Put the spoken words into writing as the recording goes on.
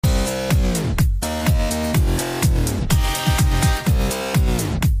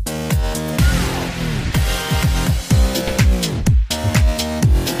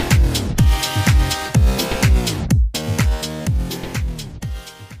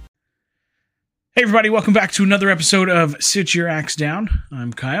Hey everybody, welcome back to another episode of Sit Your Axe Down.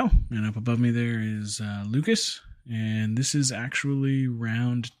 I'm Kyle, and up above me there is Lucas, and this is actually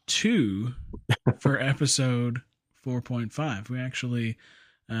round 2 for episode 4.5. We actually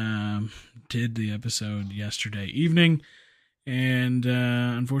did the episode yesterday evening, and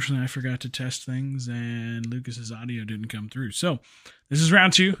unfortunately I forgot to test things, and Lucas's audio didn't come through. So this is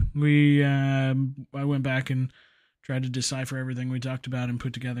round 2. I went back and tried to decipher everything we talked about and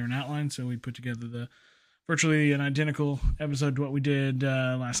put together an outline. So we put together the virtually an identical episode to what we did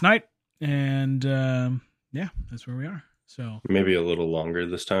last night. And yeah, that's where we are. So maybe a little longer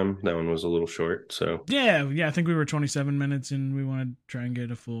this time. That one was a little short. So yeah, I think we were 27 minutes and we want to try and get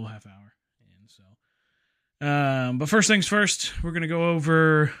a full half hour. And so, but first things first, we're going to go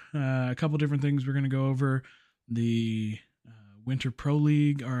over a couple different things. We're going to go over the Winter Pro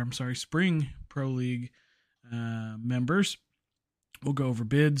League, or I'm sorry, Spring Pro League members. We'll go over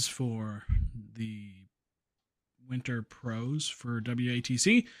bids for the Winter Pros for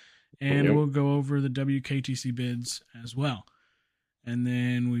WATC, and we'll go over the WKTC bids as well. And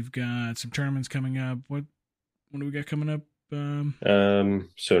then we've got some tournaments coming up. What do we got coming up?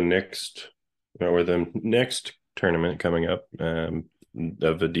 So the next tournament coming up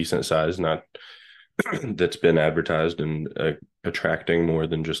of a decent size, not that's been advertised and attracting more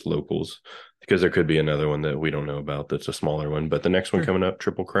than just locals, because there could be another one that we don't know about that's a smaller one. But the next one coming up,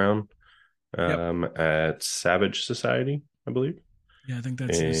 Triple Crown, at Savage Society, I believe. Yeah, I think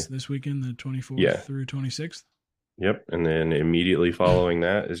that's this weekend, the 24th through 26th. Yep. And then immediately following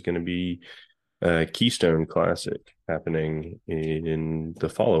that is going to be Keystone Classic happening in the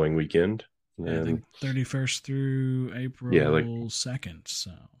following weekend. I think 31st through April 2nd.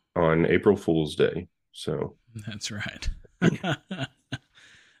 So on April Fool's Day. So that's right.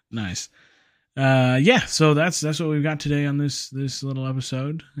 Nice. So that's what we've got today on this little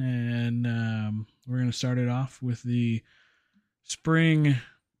episode, and we're going to start it off with the Spring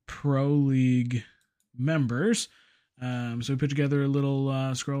Pro League members. So we put together a little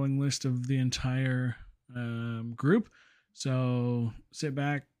scrolling list of the entire group. So sit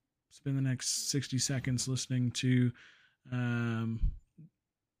back, spend the next 60 seconds listening to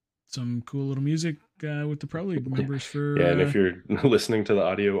some cool little music with the Pro League members for and if you're listening to the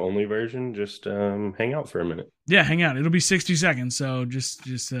audio only version, just hang out for a minute. Yeah, hang out. It'll be 60 seconds, so just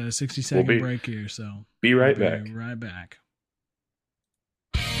a 60-second break here. So be right back. Right back.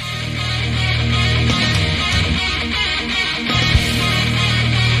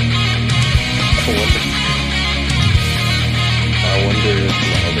 I wonder if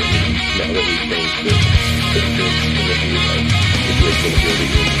now that we changed it, if it's going to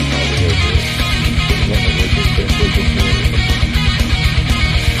be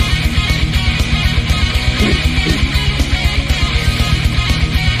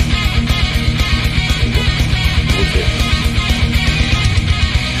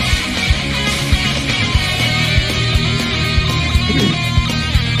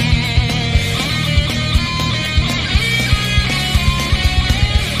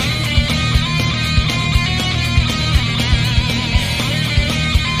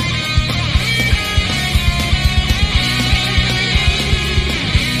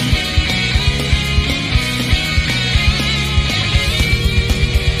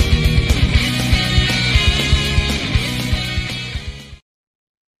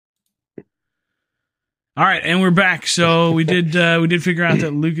All right, and we're back. So we did figure out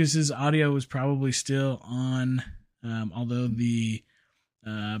that Lucas's audio was probably still on, although the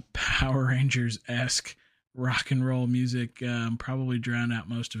Power Rangers-esque rock and roll music probably drowned out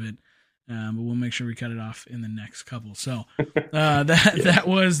most of it. But we'll make sure we cut it off in the next couple. So that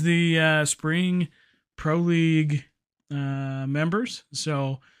was the Spring Pro League members.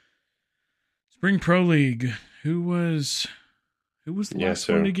 So Spring Pro League, who was the last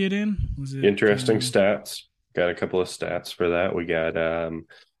one to get in? Was it interesting stats? Got a couple of stats for that. We got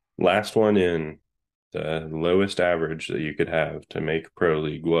last one in, the lowest average that you could have to make Pro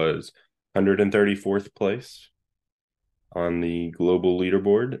League was 134th place on the global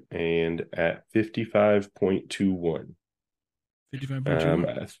leaderboard and at 55.21.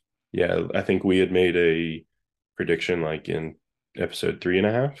 55.21. Yeah, I think we had made a prediction like in episode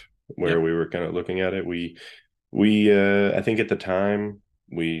 3.5 where we were kind of looking at it. We I think at the time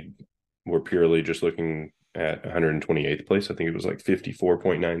we were purely just looking at 128th place. I think it was like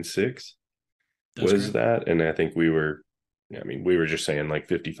 54.96 was that. And I think we were just saying like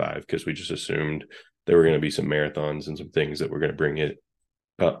 55 because we just assumed there were going to be some marathons and some things that were going to bring it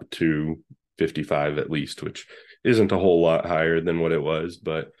up to 55 at least, which isn't a whole lot higher than what it was,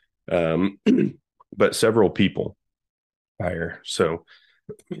 but several people higher. So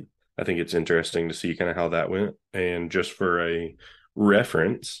I think it's interesting to see kind of how that went. And just for a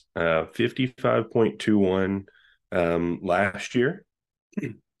reference, 55.21 last year,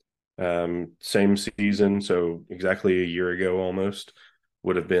 same season, so exactly a year ago almost,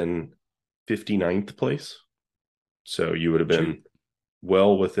 would have been 59th place. So you would have been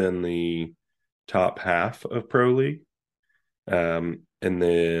well within the top half of Pro League. And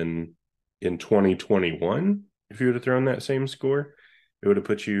then in 2021, if you would have thrown that same score, it would have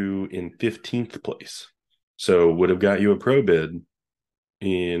put you in 15th place. So would have got you a pro bid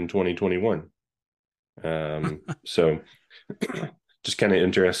in 2021. So just kind of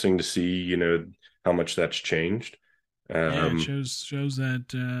interesting to see, how much that's changed. Yeah, it shows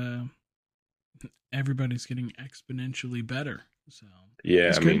that everybody's getting exponentially better. So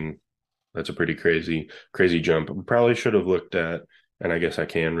yeah, I mean, that's a pretty crazy jump. Probably should have looked at, and I guess I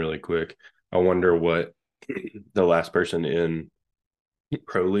can really quick. I wonder what the last person in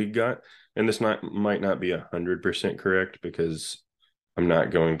Pro League got, and this might not be 100% correct because I'm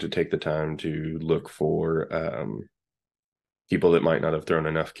not going to take the time to look for people that might not have thrown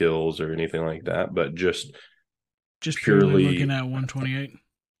enough kills or anything like that, but just purely looking at 128.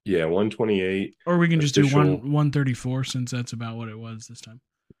 Yeah, 128. Or we can just do 134 since that's about what it was this time.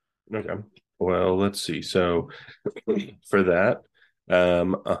 Okay. Well, let's see. So for that,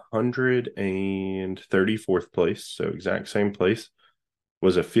 134th place, so exact same place,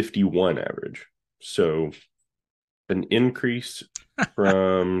 was a 51 average. So an increase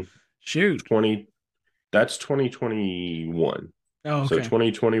from 20. That's 2021. Oh, okay. So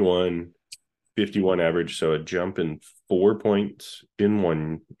 2021, 51 average. So a jump in 4 points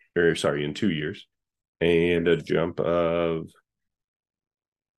in 2 years, and a jump of,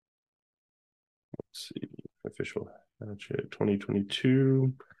 let's see, official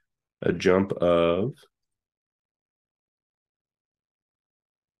 2022, a jump of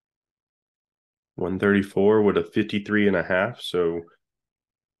 134 with a 53.5. So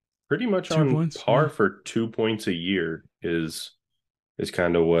pretty much 2 on points, par for 2 points a year is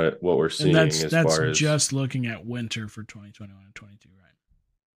kind of what we're seeing. And that's just looking at winter for 2021 and 22, right?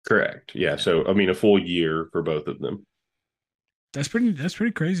 Correct. Yeah. So I mean, a full year for both of them. That's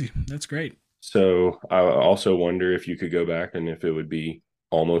pretty crazy. That's great. So I also wonder if you could go back and if it would be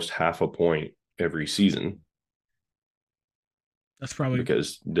almost half a point every season. That's probably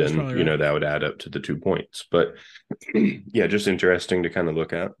because then right. That would add up to the 2 points. But yeah, just interesting to kind of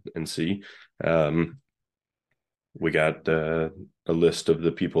look at and see. We got a list of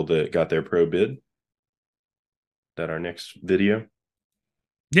the people that got their pro bid. That our next video.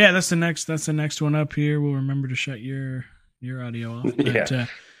 Yeah, that's the next one up here. We'll remember to shut your audio off. But,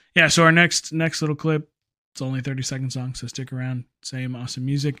 yeah. So our next little clip, it's only 30-second song, so stick around. Same awesome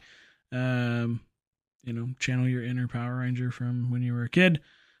music. Channel your inner Power Ranger from when you were a kid.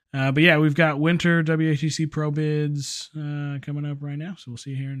 But yeah, we've got winter WATC pro bids coming up right now. So we'll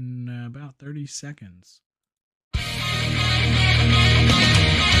see you here in about 30 seconds.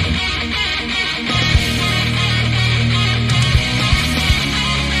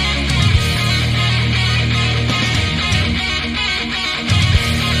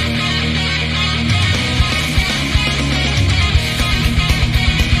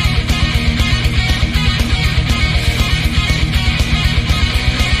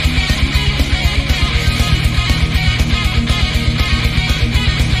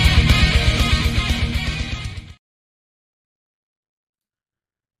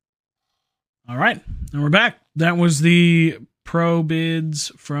 All right, and we're back. That was the pro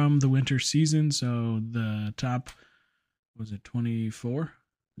bids from the winter season. So the top, was it 24?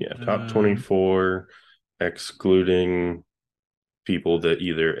 Yeah, top 24, excluding people that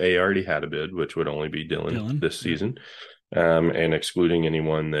either already had a bid, which would only be Dylan this season, and excluding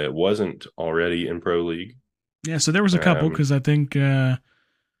anyone that wasn't already in Pro League. Yeah, so there was a couple because I think the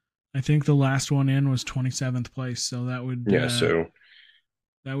last one in was 27th place. So that would so.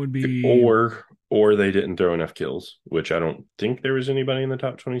 That would be or they didn't throw enough kills, which I don't think there was anybody in the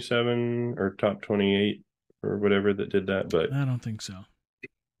top 27 or top 28 or whatever that did that. But I don't think so.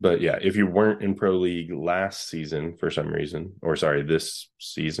 But yeah, if you weren't in Pro League last season for some reason, or sorry, this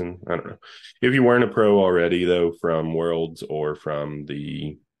season, I don't know. If you weren't a pro already though, from Worlds or from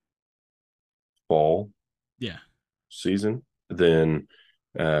the fall season, then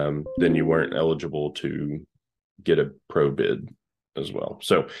you weren't eligible to get a pro bid as well.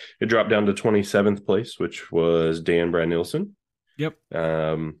 So it dropped down to 27th place, which was Dan Brynildsen. Yep.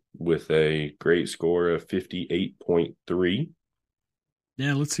 With a great score of 58.3.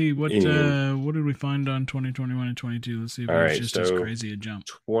 Yeah, let's see what did we find on 2021 and 22. Let's see if it was just as crazy a jump.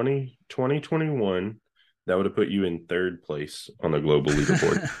 2021, that would have put you in third place on the global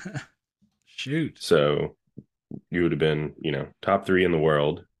leaderboard. Shoot. So you would have been, top three in the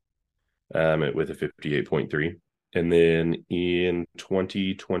world with a 58.3. And then in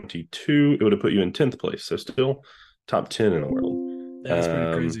 2022, it would have put you in 10th place. So still top 10 in the world. That's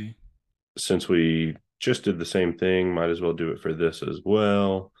pretty crazy. Since we just did the same thing, might as well do it for this as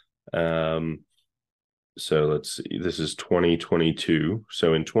well. So let's see. This is 2022.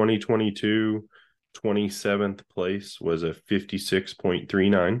 So in 2022, 27th place was a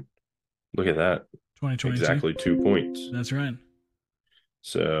 56.39. Look at that. 2022. Exactly 2 points. That's right.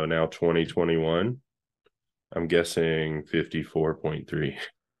 So now 2021, I'm guessing 54.3.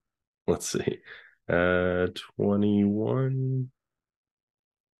 Let's see. 21.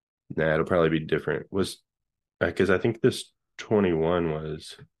 Nah, it'll probably be different. Was because I think this 21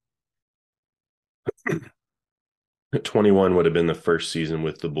 was 21 would have been the first season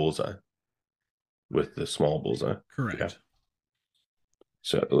with the bullseye, with the small bullseye. Correct. Yeah.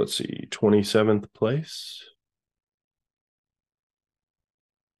 So let's see, 27th place,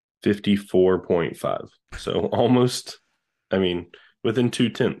 54.5. So almost, within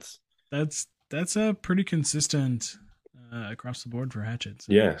 2/10. That's a pretty consistent across the board for hatchets.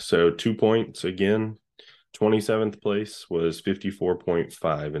 Yeah. So 2 points again. 27th place was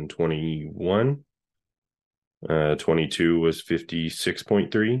 54.5 and 21. 22 was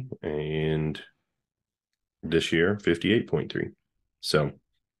 56.3, and this year 58.3. So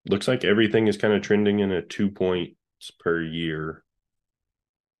looks like everything is kind of trending in a 2 points per year.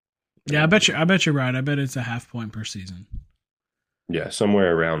 Yeah, I bet you're right. I bet it's a half point per season. Yeah,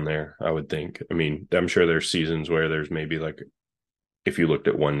 somewhere around there, I would think. I'm sure there's seasons where there's maybe like, if you looked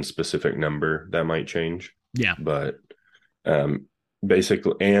at one specific number, that might change. Yeah. But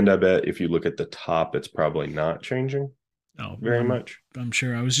basically, and I bet if you look at the top, it's probably not changing very much. I'm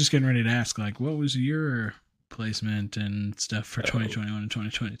sure. I was just getting ready to ask, like, what was your placement and stuff for 2021 and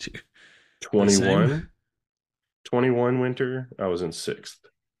 2022? 21 winter, I was in 6th.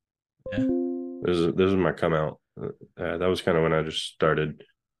 Yeah. This is my come out. That was kind of when I just started.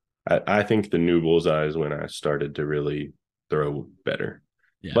 I think the new bullseye is when I started to really throw better.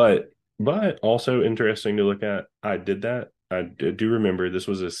 Yeah. But also interesting to look at. I did that. I do remember this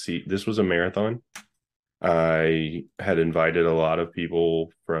was a marathon. I had invited a lot of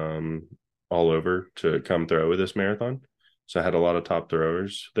people from all over to come throw with this marathon. So I had a lot of top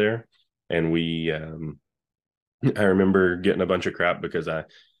throwers there. And I remember getting a bunch of crap because I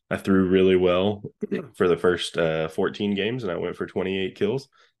threw really well for the first 14 games, and I went for 28 kills,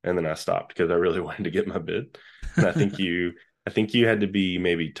 and then I stopped because I really wanted to get my bid. And I think you had to be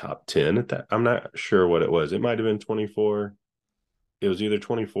maybe top 10 at that. I'm not sure what it was. It might have been 24. It was either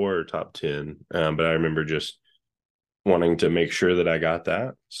 24 or top 10. But I remember just wanting to make sure that I got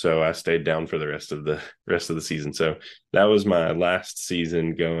that. So I stayed down for the rest of the season. So that was my last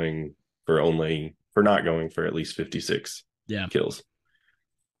season going for not going for at least 56 kills.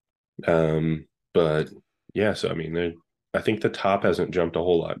 But yeah, so I think the top hasn't jumped a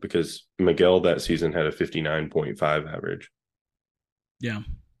whole lot because Miguel that season had a 59.5 average. Yeah.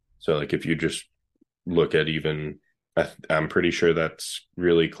 So like if you just look at even, I'm pretty sure that's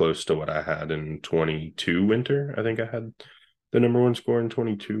really close to what I had in 22 winter. I think I had the number one score in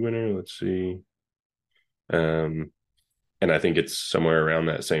 22 winter. Let's see. And I think it's somewhere around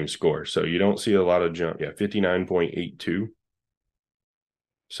that same score. So you don't see a lot of jump. Yeah, 59.82.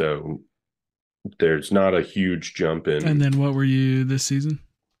 So there's not a huge jump in. And then what were you this season?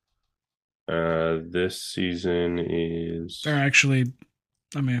 This season is... Or actually,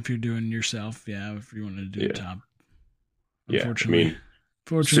 if you're doing yourself, if you wanted to do the top. Unfortunately.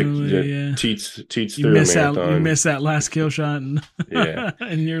 Fortunately, Teats threw a marathon. You missed that last kill shot in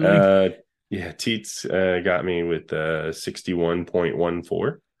your league. Teats got me with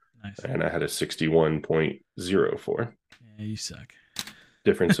 61.14. Nice. And I had a 61.04. Yeah, you suck.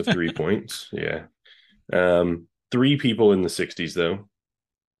 Difference of 3 points. Yeah. 3 people in the 60s, though.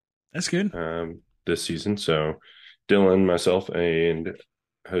 That's good. This season. So Dylan, myself, and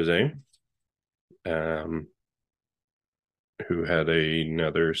Jose, who had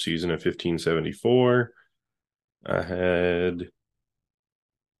another season of 1574. I had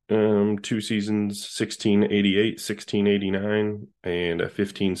 2 seasons, 1688, 1689, and a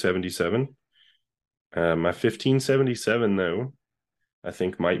 1577. My 1577, though, I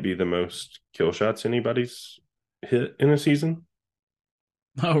think might be the most kill shots anybody's hit in a season.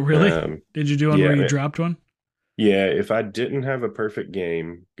 Oh, really? Did you do one where you dropped one? Yeah, if I didn't have a perfect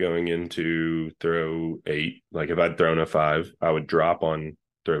game going into throw 8, like if I'd thrown a 5, I would drop on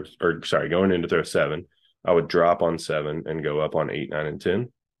going into throw 7, I would drop on 7 and go up on 8, 9, and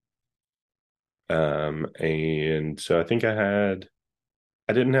 10. And so I think I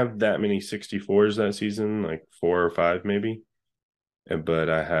I didn't have that many 64s that season, like 4 or 5 maybe. But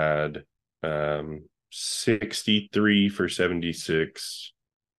I had 63 for 76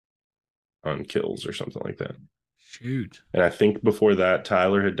 on kills or something like that. Shoot. And I think before that,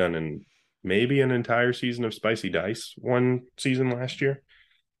 Tyler had done maybe an entire season of Spicy Dice one season last year.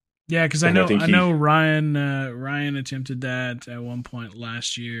 Yeah, because And I think I know Ryan attempted that at one point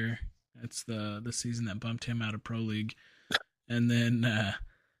last year. That's the season that bumped him out of Pro League, and then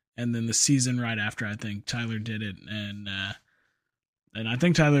the season right after, I think Tyler did it, and I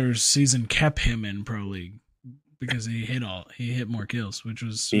think Tyler's season kept him in Pro League because he hit more kills, which he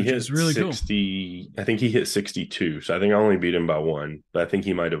is hit really cool. 60. I think he hit 62. So I think I only beat him by one, but I think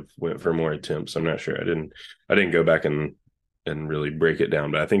he might have went for more attempts. I'm not sure. I didn't go back and really break it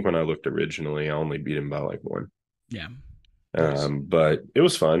down, but I think when I looked originally, I only beat him by like one. Yeah. Nice. But it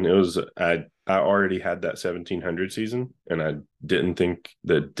was fun. It was I already had that 1700 season, and I didn't think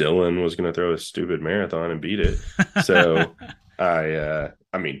that Dylan was going to throw a stupid marathon and beat it. So I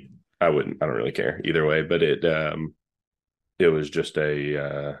mean, I wouldn't. I don't really care either way. But it was just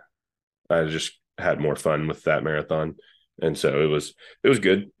I just had more fun with that marathon, and so it was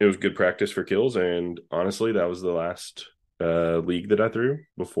good. It was good practice for kills, and honestly, that was the last league that I threw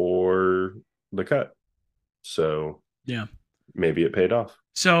before the cut. So yeah. maybe it paid off.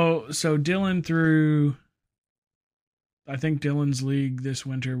 So Dylan threw. I think Dylan's league this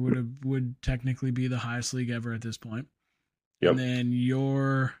winter would technically be the highest league ever at this point. Yep. And then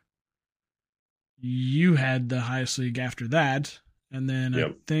you had the highest league after that, and then Yep.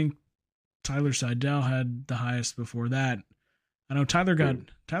 I think Tyler Seidel had the highest before that. I know Tyler got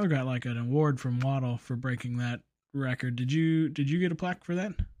like an award from Waddle for breaking that record. Did you get a plaque for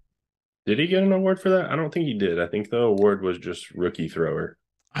that? Did he get an award for that? I don't think he did. I think the award was just rookie thrower.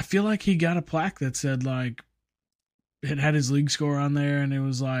 I feel like he got a plaque that said like it had his league score on there, and it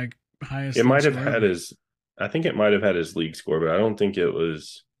was like highest. It might have had his. I think it might have had his league score, but I don't think it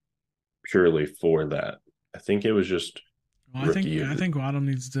was purely for that. I think it was just. Well, I think Waddle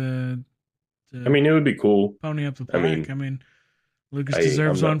needs to. I mean, it would be cool. Pony up the plaque. I mean Lucas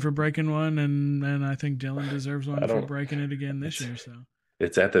deserves one for breaking one, and I think Dylan deserves one for breaking it again this year. So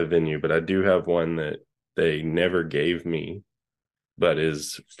it's at the venue, but I do have one that they never gave me, but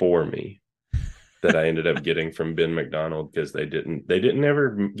is for me, that I ended up getting from Ben McDonald because they didn't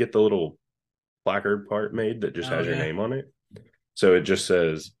ever get the little placard part made that just has your name on it. So it just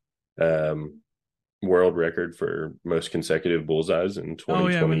says world record for most consecutive bullseyes in 2020. Oh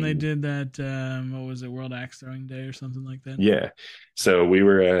yeah, when they did that, what was it, World Axe Throwing Day or something like that? Yeah. So we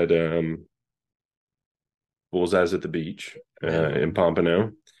were at Bullseyes at the Beach in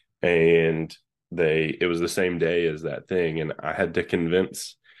Pompano, and it was the same day as that thing, and I had to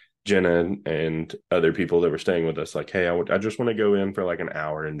convince Jenna and other people that were staying with us, like, hey, I just want to go in for like an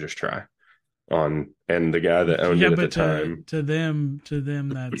hour and just try on. And the guy that owned it at the time, to them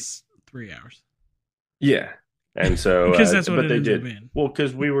that's 3 hours. Yeah. And so because that's what but it they ends did up being. Well,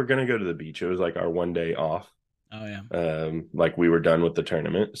 because we were going to go to the beach. It was like our one day off. Oh yeah. Like we were done with the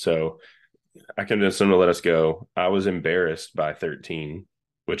tournament, so I convinced them to let us go. I was embarrassed by 13,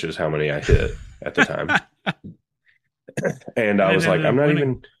 which is how many I hit at the time. And I was like, I'm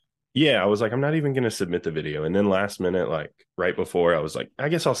not even going to submit the video. And then last minute, like right before, I was like, I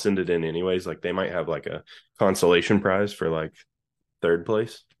guess I'll send it in anyways. Like they might have like a consolation prize for like third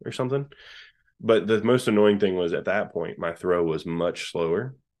place or something. But the most annoying thing was at that point, my throw was much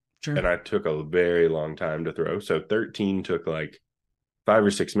slower. Sure. And I took a very long time to throw. So 13 took like 5 or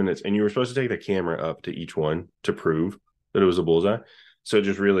 6 minutes. And you were supposed to take the camera up to each one to prove that it was a bullseye. So it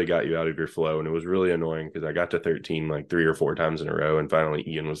just really got you out of your flow. And it was really annoying because I got to 13 like 3 or 4 times in a row. And finally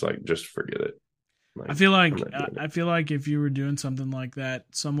Ian was like, just forget it. Like, I feel like if you were doing something like that,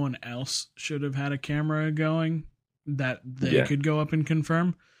 someone else should have had a camera going that they could go up and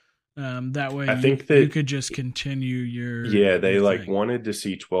confirm. That way, I think you could just continue your. Yeah, they like wanted to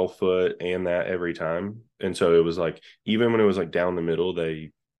see 12 foot and that every time, and so it was like even when it was like down the middle, they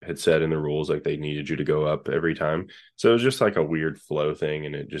had said in the rules like they needed you to go up every time. So it was just like a weird flow thing,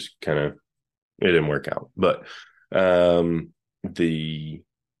 and it just kind of it didn't work out. But the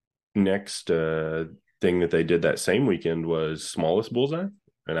next thing that they did that same weekend was smallest bullseye,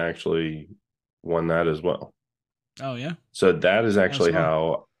 and I actually won that as well. Oh yeah. So that is actually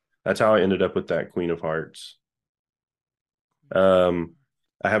that's how I ended up with that Queen of Hearts. I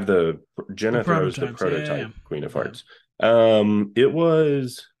have Jenna throws the prototype Queen of Hearts. It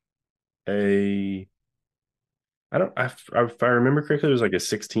was if I remember correctly, it was like a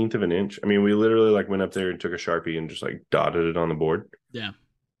 16th of an inch. I mean, we literally like went up there and took a Sharpie and just like dotted it on the board. Yeah.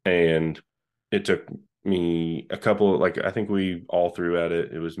 And it took me a couple, like I think we all threw at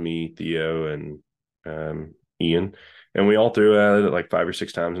it. It was me, Theo, and Ian, and we all threw at it like 5 or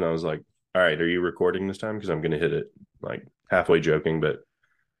 6 times. And I was like, "All right, are you recording this time? Because I'm going to hit it." Like halfway joking, but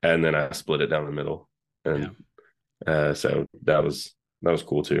and then I split it down the middle, Yeah. and so that was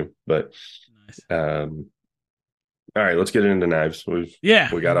cool too. But Nice. all right, let's get into knives.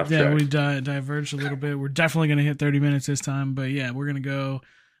 Yeah. We got off Yeah. We track. diverged a little bit. We're definitely going to hit 30 minutes this time. But yeah, we're going to go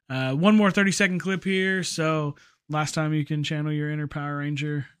one more 30-second clip here. So last time you can channel your inner Power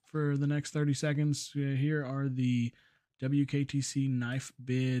Ranger for the next 30 seconds. Here are the WKTC knife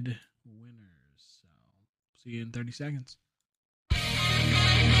bid winners. So see you in 30 seconds.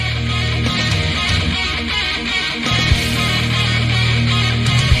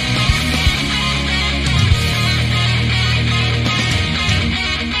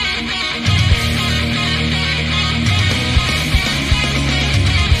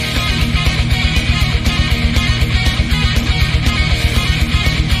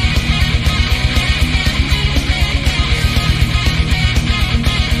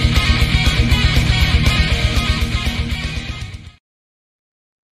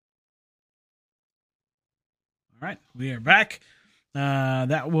 All right, we are back.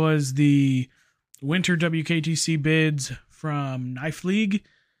 That was the winter WKTC bids from Knife League.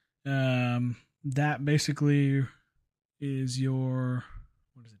 That basically is your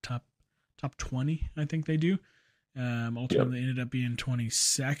top 20, I think they do. Ultimately ended up being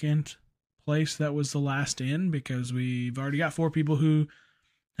 22nd place. That was the last in because we've already got 4 people who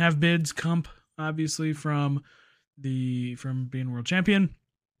have bids. Kump, obviously, from being world champion.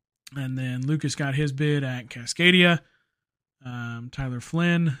 And then Lucas got his bid at Cascadia. Tyler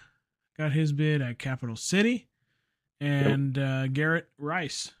Flynn got his bid at Capital City. And Garrett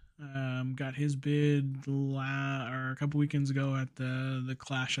Rice got his bid a couple weekends ago at the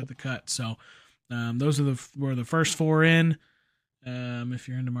Clash at the Cut. So those were the first 4 in. If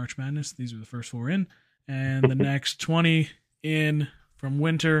you're into March Madness, these are the first 4 in. And the next 20 in from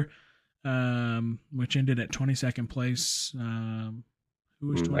winter, which ended at 22nd place. Who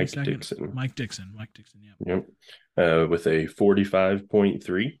was 22nd? Mike Dixon. Yep. With a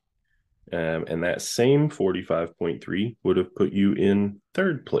 45.3. And that same 45.3 would have put you in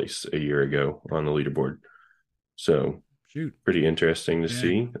 3rd place a year ago on the leaderboard. So pretty interesting to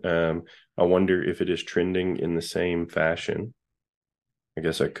see. I wonder if it is trending in the same fashion. I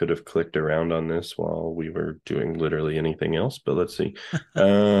guess I could have clicked around on this while we were doing literally anything else, but let's see.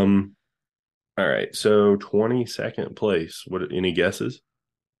 All right. So 22nd place. Any guesses?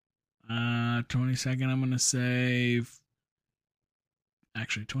 22nd, I'm going to say.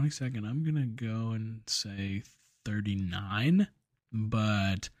 Actually, 22nd, I'm going to go and say 39.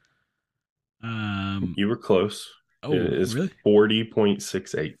 But. You were close. Oh, it's really?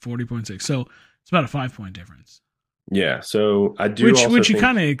 40.68. 40.6. So it's about a 5-point difference. Yeah. So I do. Which you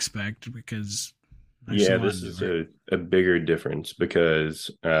kind of expect because. This is a bigger difference because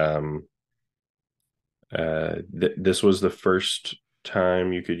this was the first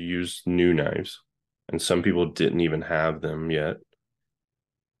time you could use new knives, and some people didn't even have them yet.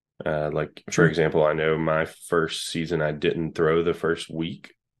 For example, I know my first season I didn't throw the first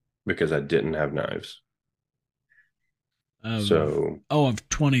week because I didn't have knives. Of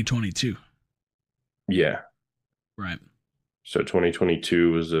 2022. Yeah. Right. So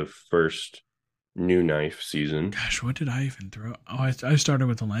 2022 was the first new knife season. Gosh, what did I even throw? Oh, I started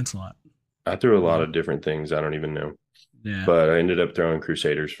with the Lancelot. I threw a lot of different things. I don't even know. Yeah. But I ended up throwing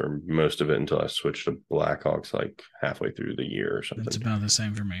Crusaders for most of it until I switched to Blackhawks like halfway through the year or something. That's about the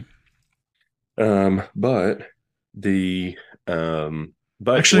same for me. But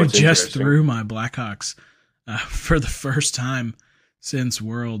actually just threw my Blackhawks for the first time since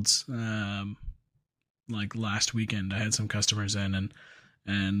Worlds. Like last weekend, I had some customers in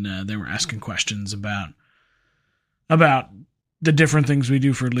and they were asking questions about the different things we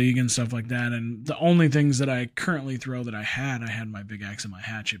do for league and stuff like that. And the only things that I currently throw that I had my big axe and my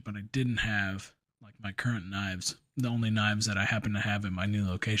hatchet, but I didn't have like my current knives. The only knives that I happen to have in my new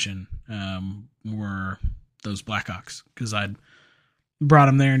location were those Blackhawks because I'd brought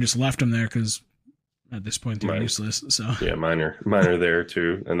them there and just left them there because at this point they're useless. So yeah, mine are there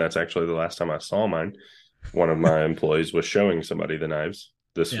too, and that's actually the last time I saw mine. One of my employees was showing somebody the knives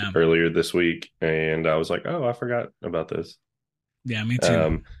earlier this week, and I was like, "Oh, I forgot about this." Yeah, me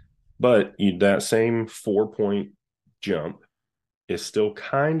too. But that same 4-point jump is still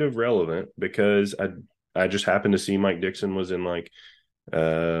kind of relevant because I just happened to see Mike Dixon was in like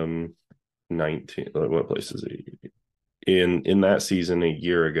 19. What place is he in that season a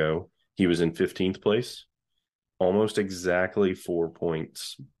year ago? He was in 15th place, almost exactly 4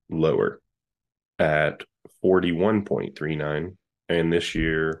 points lower. at 41.39, and this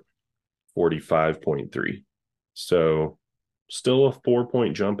year 45.3. So still a 4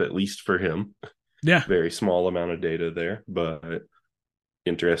 point jump, at least for him. Yeah. Very small amount of data there, but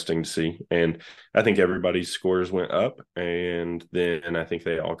interesting to see. And I think everybody's scores went up, and then I think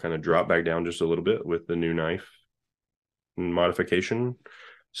they all kind of dropped back down just a little bit with the new knife modification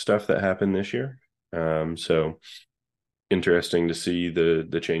stuff that happened this year. So interesting to see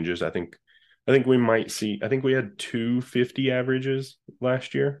the changes. I think we might see. I think we had 250 averages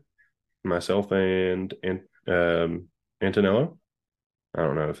last year, myself and Antonello. I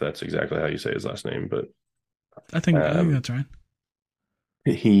don't know if that's exactly how you say his last name, but I think um, that's right.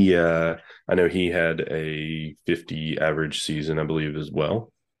 he I know he had a 50 average season, I believe, as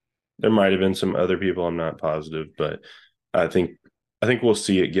well. There might have been some other people, I'm not positive, but I think I think we'll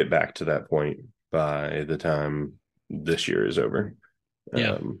see it get back to that point by the time this year is over.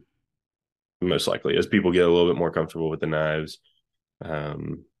 Yeah. Um, Most likely, as people get a little bit more comfortable with the knives,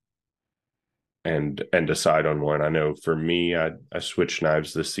 um, and decide on one. I know for me, I switched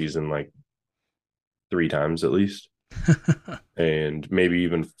knives this season like 3 times at least, and maybe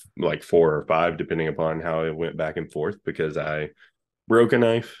even like 4 or 5, depending upon how it went back and forth, because I broke a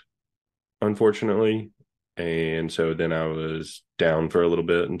knife, unfortunately. And so then I was down for a little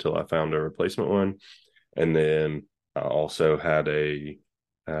bit until I found a replacement one. And then I also had I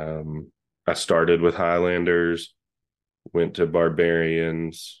started with Highlanders, went to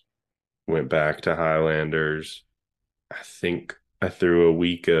Barbarians, went back to Highlanders. I think I threw 1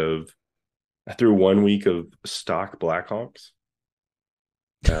 week of stock Blackhawks.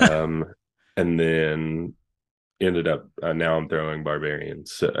 Um, and then ended up now I'm throwing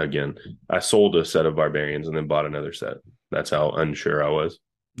Barbarians again. I sold a set of Barbarians and then bought another set. That's how unsure I was.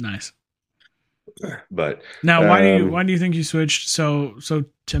 Nice. But Now, why um, do you think you switched? So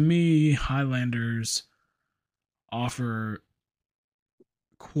to me, Highlanders offer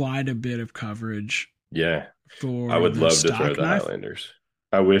quite a bit of coverage yeah, I for would the love to throw stock the knife. Highlanders.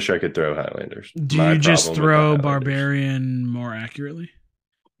 I wish I could throw Highlanders. Do My you just problem with the throw Highlanders. Barbarian more accurately?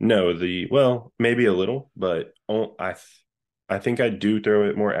 No, well, maybe a little, but I think I do throw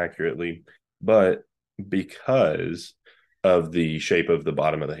it more accurately, but because of the shape of the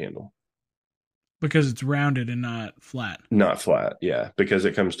bottom of the handle. Because it's rounded and not flat. Not flat, yeah, because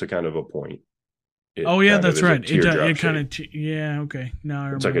it comes to kind of a point. Oh It yeah, kind of that's is a right. teardrop It kind shape. of yeah, okay. Now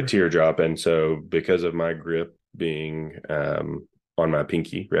I It's like a remember. teardrop. And so because of my grip being on my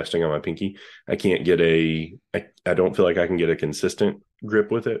pinky, resting on my pinky, I can't get I don't feel like I can get a consistent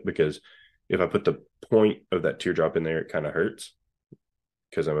grip with it, because if I put the point of that teardrop in there, it kind of hurts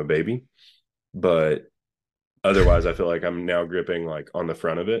because I'm a baby. But otherwise, I feel like I'm now gripping like on the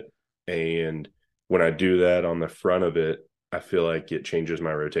front of it. And when I do that on the front of it, I feel like it changes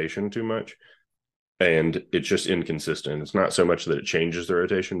my rotation too much, and it's just inconsistent. It's not so much that it changes the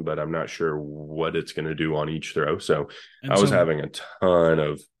rotation, but I'm not sure what it's going to do on each throw. So And I was so having a ton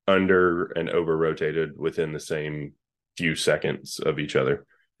of under and over rotated within the same few seconds of each other.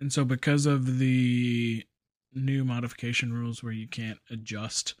 because of the new modification rules where you can't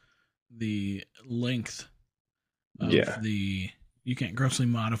adjust the length of Yeah. the you can't grossly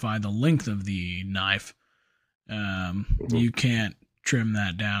modify the length of the knife. Mm-hmm. You can't trim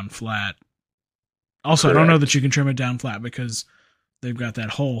that down flat. Also, I don't know that Correct. you can trim it down flat because they've got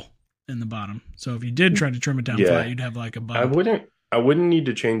that hole in the bottom. So if you did try to trim it down flat, Yeah. you'd have like a I bump. wouldn't I wouldn't need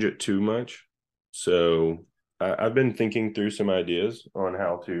to change it too much. So I've been thinking through some ideas on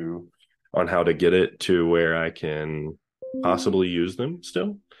how to get it to where I can possibly use them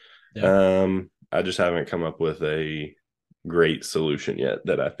still. Yeah. I just haven't come up with a great solution yet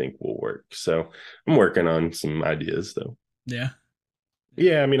that I think will work. So I'm working on some ideas though. Yeah.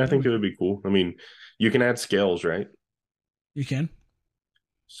 Yeah, I mean, I That'll think be it cool. would be cool. I mean, you can add scales, right? You can.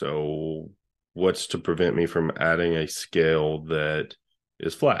 So what's to prevent me from adding a scale that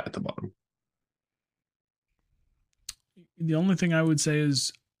is flat at the bottom? The only thing I would say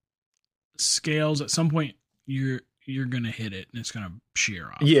is scales at some point you're gonna hit it and it's gonna shear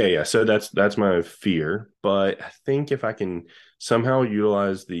off. Yeah, yeah. So that's my fear, but I think if I can somehow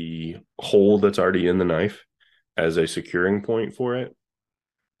utilize the hole that's already in the knife as a securing point for it,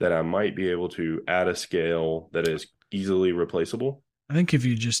 that I might be able to add a scale that is easily replaceable. I think if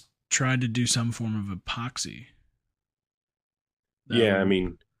you just tried to do some form of epoxy, that Yeah, I would.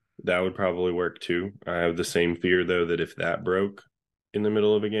 mean, that would probably work too. I have the same fear though that if that broke in the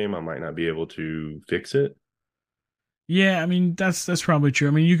middle of a game, I might not be able to fix it. Yeah, I mean that's probably true.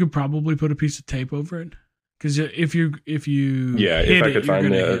 I mean you could probably put a piece of tape over it because if you Yeah, if hit I it, could you're find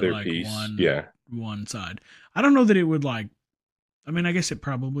gonna the hit other like piece. one Yeah. one side. I don't know that it would like I mean, I guess it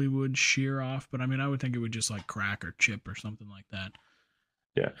probably would shear off, but I mean, I would think it would just like crack or chip or something like that.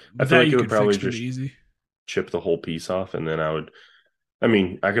 Yeah. I But feel that like you it would could fix probably pretty just easy. chip the whole piece off, and then I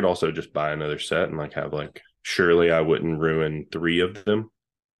mean, I could also just buy another set and like have like, surely I wouldn't ruin three of them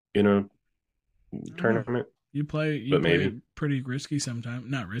in a I don't know. tournament, You but play maybe. it pretty risky sometimes.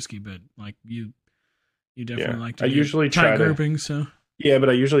 Not risky, but like you Yeah. definitely like I to get usually tight try to, groupings. So yeah, but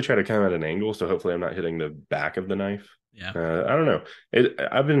I usually try to come at an angle. So hopefully I'm not hitting the back of the knife. yeah, I don't know.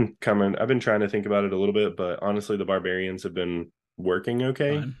 I've been trying to think about it a little bit, but honestly, the barbarians have been working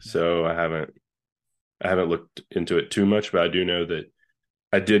okay. fine. Yeah. So I haven't looked into it too much, but I do know that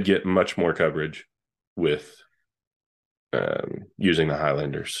I did get much more coverage with using the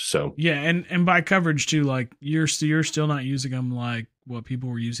Highlanders. So Yeah, and by coverage too, like you're still not using them like what people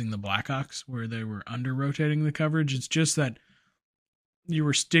were using the Blackhawks, where they were under rotating the coverage. It's just that you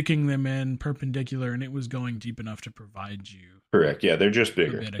were sticking them in perpendicular, and it was going deep enough to provide you correct. Yeah, they're just a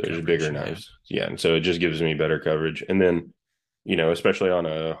bigger. bit of They're just coverage. bigger knives. Yeah, and so it just gives me better coverage. And then, especially on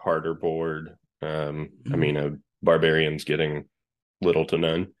a harder board, I Mhm. mean, a barbarian's getting little to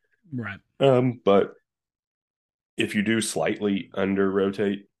none. Right. But if you do slightly under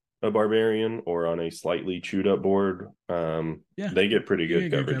rotate a barbarian or on a slightly chewed up board, Yeah. they get pretty You good get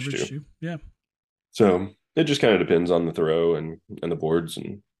good coverage coverage too. too. Yeah. So it just kind of depends on the throw and the boards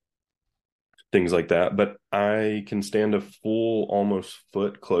and things like that. But I can stand a full almost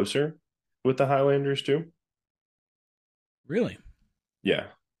foot closer with the Highlanders too. Really? Yeah.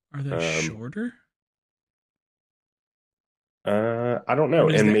 Are they Um, shorter? I don't Or know.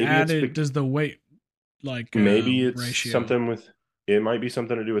 does And the added does the weight like maybe it's ratio? something with, it might be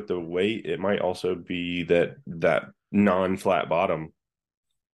something to do with the weight. It might also be that non-flat bottom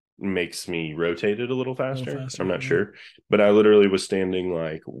makes me rotate it a little A little faster. I'm faster? not Yeah. sure. But I literally was standing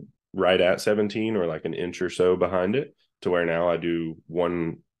like right at 17 or like an inch or so behind it, to where now I do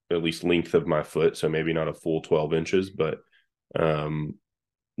one at least length of my foot. So maybe not a full 12 inches, but um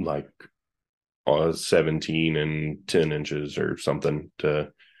like 17 and 10 inches or something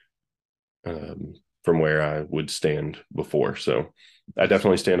to um from where I would stand before. So I Nice.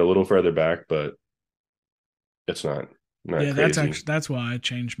 definitely stand a little further back, but it's not Yeah, that's crazy. actually that's why I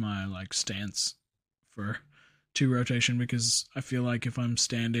changed my like stance for two rotation, because I feel like if I'm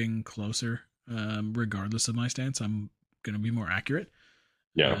standing closer, regardless of my stance, I'm gonna be more accurate.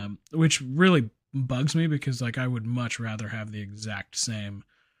 Yeah. Which really bugs me, because like I would much rather have the exact same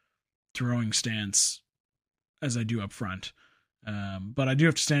throwing stance as I do up front. But I do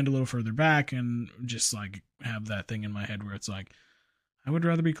have to stand a little further back and just like have that thing in my head where it's like I would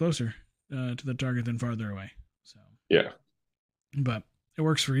rather be closer to the target than farther away. So, Yeah. but it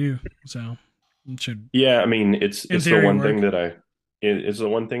works for you, so it should, Yeah, I mean, in it's the theory, one thing work. it's the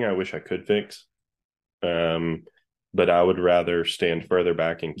one thing I wish I could fix. Um, but I would rather stand further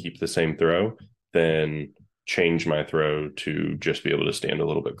back and keep the same throw than change my throw to just be able to stand a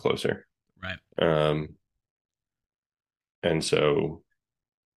little bit closer. Right. Um, and so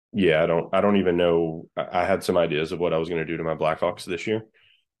yeah, I don't even know. I had some ideas of what I was going to do to my Blackhawks this year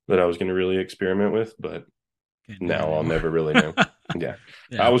that I was going to really experiment with, but Can't do it now I'll anymore. never really know. Yeah.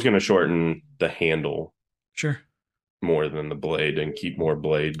 I Yeah. was going to shorten the handle Sure. more than the blade and keep more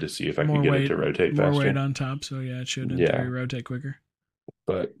blade to see if I could More get it weight, to rotate more weight faster. on top. So yeah, it should in theory Yeah, rotate quicker.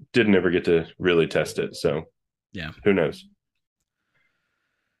 but didn't ever get to really test it. So Yeah. who knows?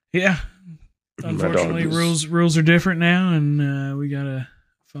 Yeah. My dog Unfortunately, is rules are different now, and we gotta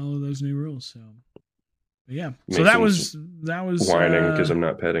follow those new rules. So, but yeah. So Mason's that was. whining because I'm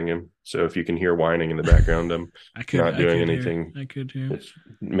not petting him. So if you can hear whining in the background, I'm not I doing could hear. anything. I could hear. It's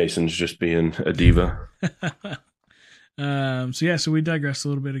Mason's just being a diva. So yeah, so we digressed a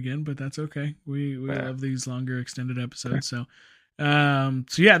little bit again, but that's okay. We Nah. love these longer extended episodes. So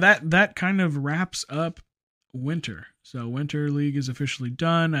yeah, that kind of wraps up winter. So winter league is officially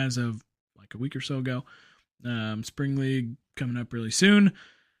done as of like a week or so ago. Spring league coming up really soon.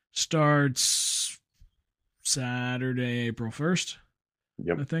 Starts Saturday, April 1st.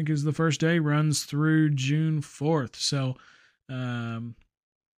 Yep. I think is the first day. Runs through June 4th. So, 2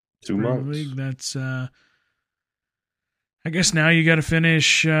 months. league. That's I guess now you got to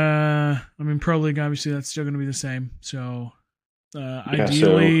finish. I mean, pro league obviously that's still going to be the same. So,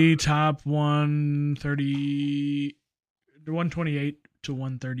 ideally top 130, 128 to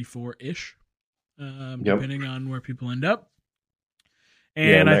 134 ish, Yep. depending on where people end up. Yeah,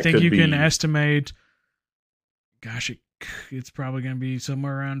 And and I that think could you can be estimate. Gosh, it's probably going to be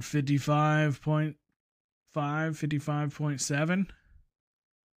somewhere around 55.5, 55.7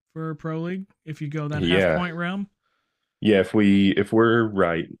 for pro league if you go that half yeah. point realm. Yeah, if we're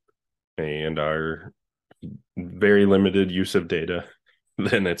right and our very limited use of data,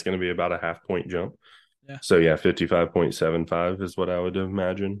 then it's going to be about a half point jump. Yeah. So yeah, 55.75 is what I would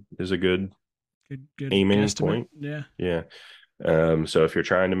imagine is a good Good aiming guesstimate. point. Yeah. Yeah. So if you're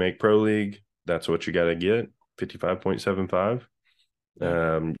trying to make pro league, that's what you got to get, 55.75.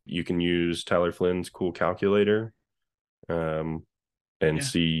 Yeah. You can use Tyler Flynn's cool calculator, and Yeah.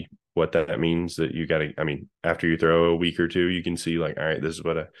 see what that means. That you got to, I mean, after you throw a week or two, you can see like, all right, this is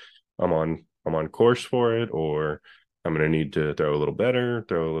what I'm on course for it, or I'm going to need to throw a little better,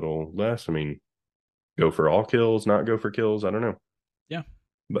 throw a little less. I mean, go for all kills, not go for kills. I don't know. Yeah.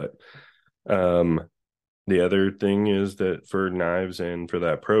 But um, the other thing is that for knives and for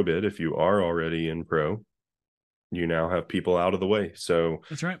that pro bid, if you are already in pro, you now have people out of the way. So,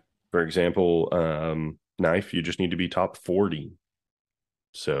 That's right. for example, knife, you just need to be top 40.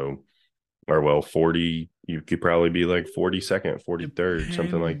 So, or well, 40, you could probably be like 42nd, 43rd,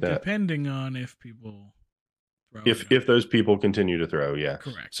 something like that. Depending on if people throw. If those people continue to throw, yeah.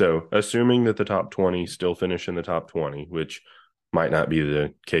 Correct. So, assuming that the top 20 still finish in the top 20, which might not be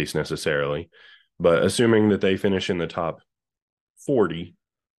the case necessarily, but assuming that they finish in the top 40,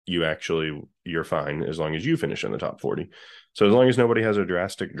 you're fine as long as you finish in the top 40. So as long as nobody has a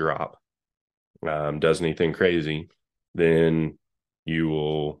drastic drop, does anything crazy, then you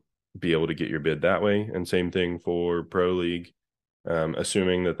will be able to get your bid that way. And same thing for pro league,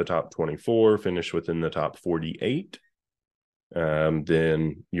 assuming that the top 24 finish within the top 48,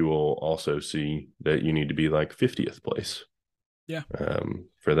 then you will also see that you need to be like 50th place. Yeah.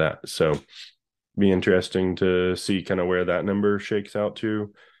 For that. So be interesting to see kind of where that number shakes out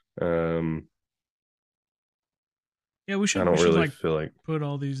to. Yeah, we should. I don't We should really feel like put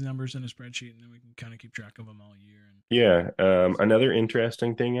all these numbers in a spreadsheet, and then we can kind of keep track of them all year. And yeah. Another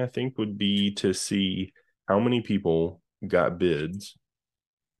interesting thing I think would be to see how many people got bids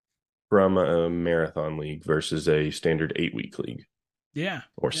from a marathon league versus a standard 8-week league. Yeah.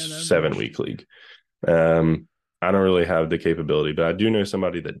 Or yeah, 7-week league. I don't really have the capability, but I do know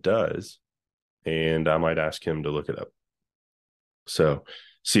somebody that does, and I might ask him to look it up. So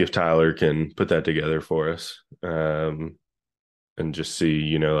see if Tyler can put that together for us, and just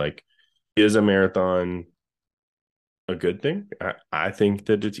see, like, is a marathon a good thing? I think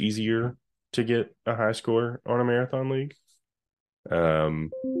that it's easier to get a high score on a marathon league,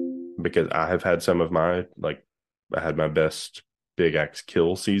 because I have had some of my, like, I had my best Big X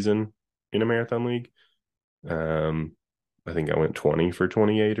kill season in a marathon league. I think I went 20 for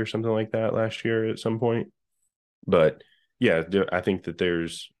 28 or something like that last year at some point. But yeah, I think that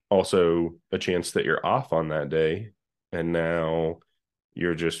there's also a chance that you're off on that day, and now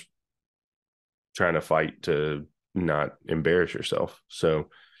you're just trying to fight to not embarrass yourself. So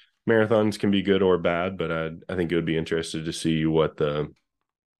marathons can be good or bad, but I think it would be interested to see what the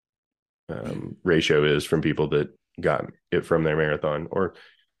ratio is from people that got it from their marathon, or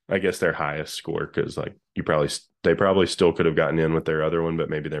I guess their highest score, because like they probably still could have gotten in with their other one, but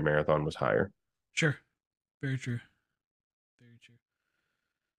maybe their marathon was higher. Sure. Very true. Very true.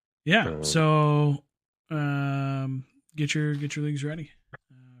 Yeah. So, get your leagues ready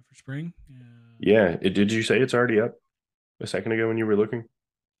for spring. Yeah. Did you say it's already up a second ago when you were looking?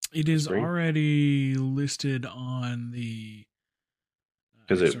 It is already listed on the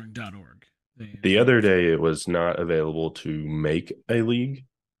Xrang.org. The other day it was not available to make a league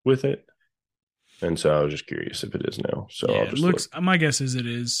with it. And so I was just curious if it is now. So yeah, I'll just look. My My guess is it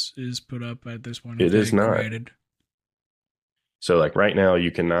is put up at this point. It is not. Created. So like right now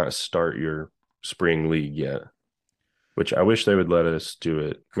you cannot start your spring league yet, which I wish they would let us do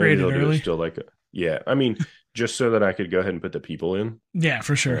it. Maybe they'll do it still like yeah. I mean, just so that I could go ahead and put the people in. Yeah,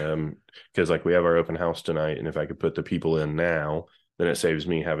 for sure. Because like we have our open house tonight, and if I could put the people in now, then it saves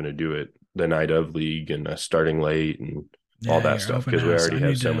me having to do it the night of league and starting late and all that stuff, because we already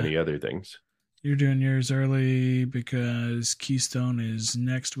have so many other things. You're doing yours early because Keystone is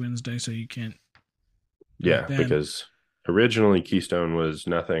next Wednesday, so you can't. Yeah, because originally Keystone was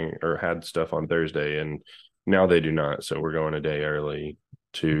nothing or had stuff on Thursday, and now they do not. So we're going a day early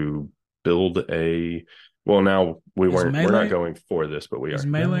to build a. Well, now we're not going for this, but we are. Is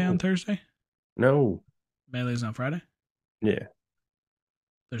Melee on Thursday? No. Melee's on Friday? Yeah.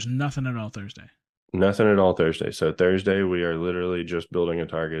 There's nothing at all Thursday. Nothing at all Thursday. So Thursday we are literally just building a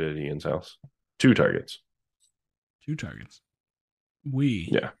target at Ian's house. 2 targets. 2 targets.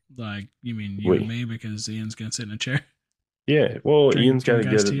 Yeah. Like, you mean you and me, because Ian's gonna sit in a chair? Yeah. Well, Ian's got to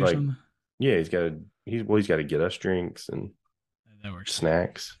get it, like, yeah, he's got to get us drinks and that works.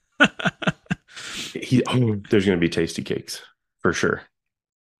 Snacks. There's going to be tasty cakes for sure.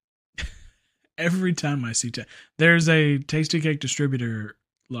 Every time I see there's a tasty cake distributor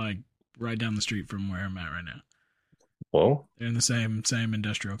like right down the street from where I'm at right now. Well, They're in the same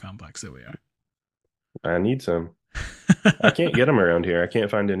industrial complex that we are. I need some. I can't get them around here. I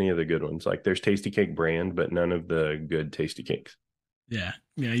can't find any of the good ones. Like there's Tasty Cake brand, but none of the good Tasty Cakes. Yeah.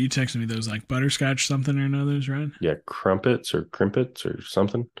 Yeah. You texted me those like butterscotch something or another's, right? Yeah, crumpets or crimpets or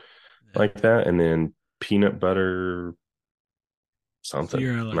something Yeah. like that. And then peanut butter So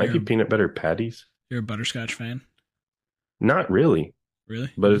something. Might be peanut butter patties. you're a butterscotch fan? Not really,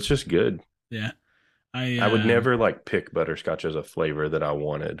 Really? but it's just good. Yeah. I would never like pick butterscotch as a flavor that I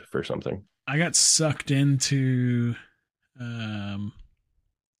wanted for something. I got sucked into um,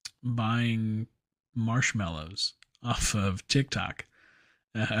 buying marshmallows off of TikTok.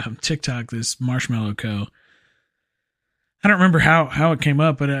 TikTok, this Marshmallow Co. I don't remember how it came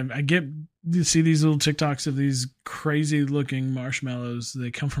up, but I get to see these little TikToks of these crazy looking marshmallows.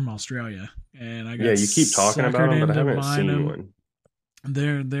 They come from Australia, and I got Yeah, you keep talking about them, but I haven't seen them. one.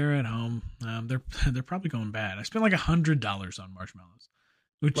 They're at home. They're probably going bad. I spent like $100 on marshmallows,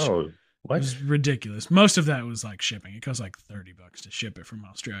 which what? was ridiculous. Most of that was like shipping. It cost like $30 to ship it from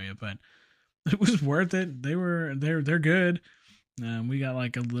Australia, but it was worth it. They're good. We got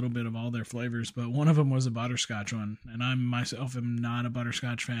like a little bit of all their flavors, but one of them was a butterscotch one, and I myself am not a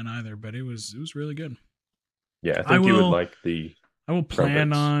butterscotch fan either. But it was really good. Yeah, I think you would like the. I will plan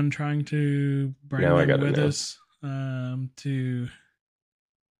crumpets. on trying to bring them with us to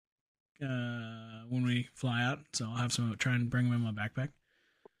when we fly out. So I'll have some try and bring them in my backpack.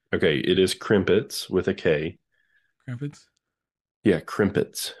 Okay, it is crimpets with a K. Crumpets. Yeah,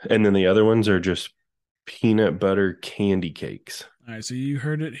 crimpets, and then the other ones are just peanut butter candy cakes. All right, so you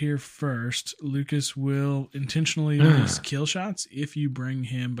heard it here first. Lucas will intentionally miss kill shots if you bring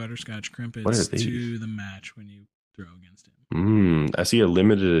him butterscotch crimpets to the match when you throw against him. I see a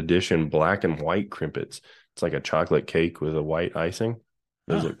limited edition black and white crimpets. It's like a chocolate cake with a white icing.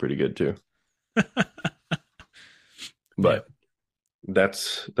 Those look pretty good too. But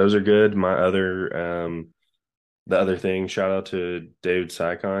those are good. My other the other thing, shout out to David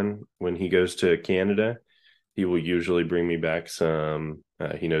Sycon. When he goes to Canada, he will usually bring me back some.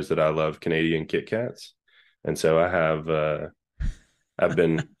 He knows that I love Canadian Kit Kats, and so I've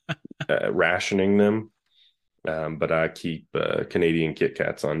been rationing them, but I keep Canadian Kit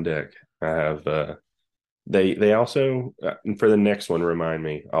Kats on deck. I have they also for the next one, remind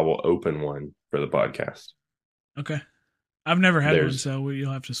me. I will open one for the podcast. Okay. I've never had one, so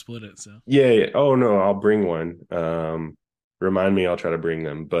you'll have to split it. So yeah. Oh no, I'll bring one. Remind me, I'll try to bring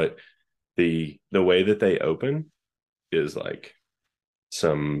them. But the way that they open is like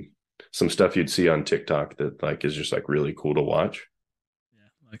some stuff you'd see on TikTok that like is just like really cool to watch. Yeah,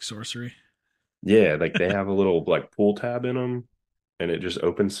 like sorcery. Yeah, like they have a little like pull tab in them, and it just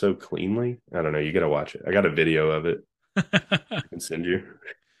opens so cleanly. I don't know. You got to watch it. I got a video of it. I can send you.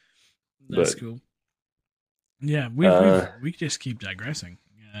 That's cool. Yeah, we just keep digressing.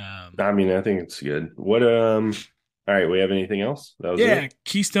 I mean, I think it's good. What all right, we have anything else? That was it?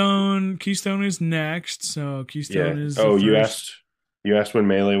 Keystone is next. So Keystone is you asked when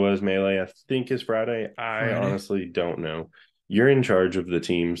Melee was. Melee I think is Friday. I honestly don't know. You're in charge of the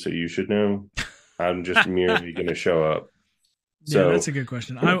team, so you should know. I'm just merely going to show up. So yeah, that's a good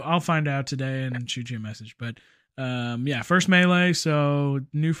question. I'll find out today and shoot you a message. But first Melee, so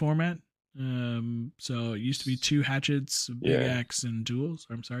new format. So it used to be 2 hatchets, big axe and duels.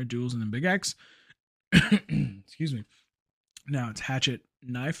 I'm sorry, duels and then big axe. Excuse me. Now it's hatchet,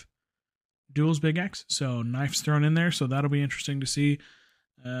 knife, duels, big axe. So knives thrown in there. So that'll be interesting to see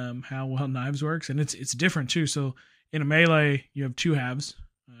how well knives works, and it's different too. So in a melee, you have 2 halves.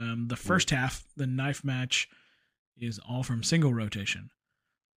 The first half, the knife match, is all from single rotation.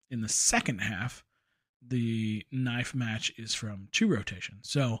 In the second half, the knife match is from 2 rotation.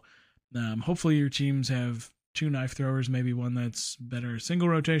 So hopefully your teams have 2 knife throwers, maybe one that's better at single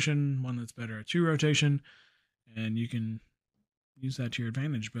rotation, one that's better at 2 rotation, and you can use that to your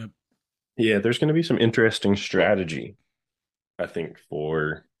advantage. But yeah, there's going to be some interesting strategy, I think,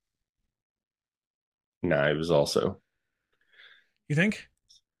 for knives also. You think?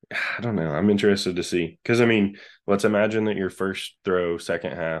 I don't know. I'm interested to see. Because, I mean, let's imagine that your first throw,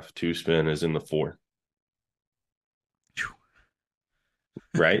 second half, 2 spin is in the 4.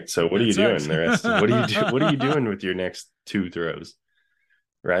 Right? So what are you doing the rest of, what are you doing with your next 2 throws?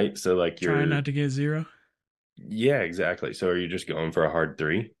 Right? So like you're trying not to get 0. Yeah, exactly. So are you just going for a hard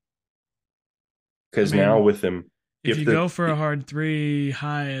 3? Because now with them, if you go for a hard 3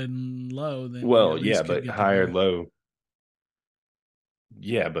 high and low, then but high or low.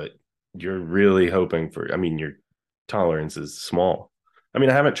 Yeah, but you're really hoping for, I mean, your tolerance is small. I mean,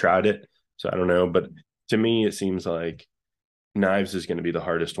 I haven't tried it, so I don't know, but to me it seems like knives is going to be the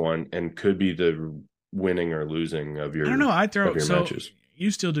hardest one and could be the winning or losing of I don't know. your matches.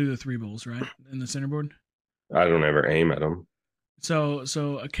 You still do the three bulls, right? In the centerboard. I don't ever aim at them.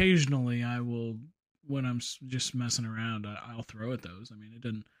 So occasionally I will, when I'm just messing around, I'll throw at those. I mean, it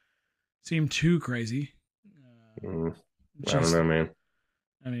doesn't seem too crazy. I don't know, man.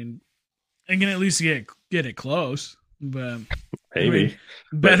 I mean, I can at least get it close, but maybe I mean,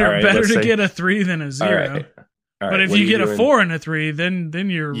 better to get a 3 than a 0. All right, but if you get a 4 and a 3, then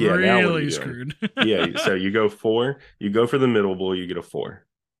you're really screwed. Yeah, so you go 4, you go for the middle bull, you get a 4.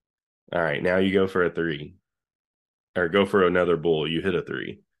 All right, now you go for a 3. Or go for another bull, you hit a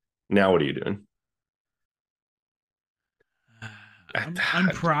 3. Now what are you doing? I'm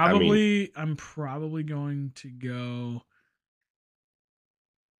probably going to go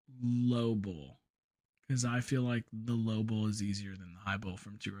low bull because I feel like the low bull is easier than the high bull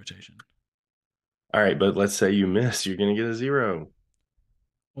from 2 rotation. All right, but let's say you miss, you're gonna get a 0.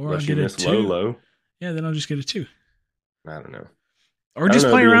 Or unless I'll get a 2. Low. Yeah, then I'll just get a 2. I don't know. Or just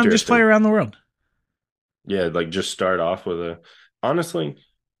play around. Just play around the world. Yeah, like just start off with a. Honestly,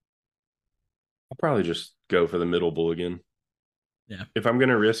 I'll probably just go for the middle bull again. Yeah. If I'm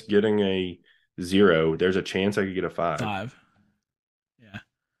gonna risk getting a 0, there's a chance I could get a 5. 5. Yeah.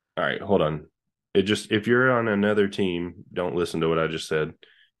 All right, hold on. If you're on another team, don't listen to what I just said.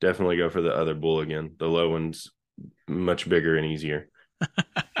 Definitely go for the other bull again. The low one's much bigger and easier.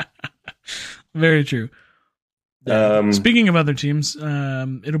 Very true. Speaking of other teams,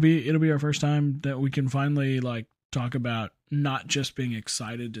 it'll be our first time that we can finally like talk about not just being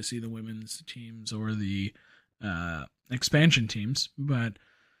excited to see the women's teams or the expansion teams, but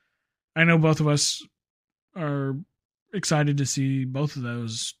I know both of us are excited to see both of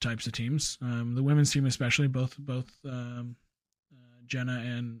those types of teams. The women's team, especially, both Jenna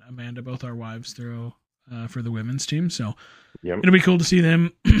and Amanda, both our wives, throw for the women's team. So it'll be cool to see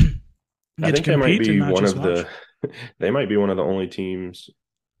them. I think they might be one of the. They might be one of the only teams,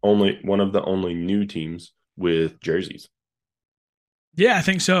 one of the only new teams with jerseys. Yeah, I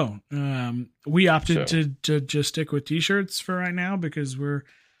think so. We opted to just stick with t-shirts for right now because we're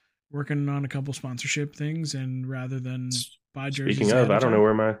working on a couple sponsorship things, and rather than buy jerseys. Speaking of, I don't know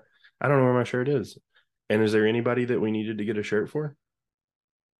where my shirt is. And is there anybody that we needed to get a shirt for?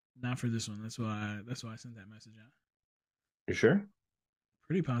 Not for this one. That's why I sent that message out. You sure?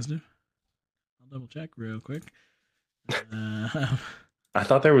 Pretty positive. I'll double check real quick. I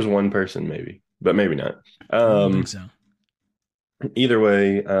thought there was one person, maybe, but maybe not. I don't think so. Either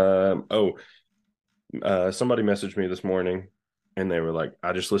way, somebody messaged me this morning, and they were like,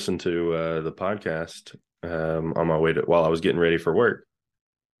 "I just listened to the podcast on my way while I was getting ready for work,"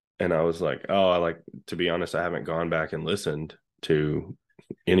 and I was like, "Oh, to be honest, I haven't gone back and listened to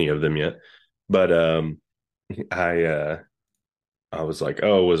any of them yet," but I was like,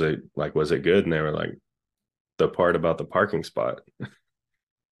 "Oh, was it good?" And they were like, "The part about the parking spot."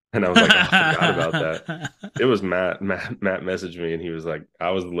 And I was like, oh, I forgot about that. It was Matt. Matt messaged me, and he was like,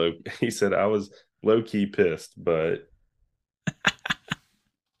 he said I was low key pissed, but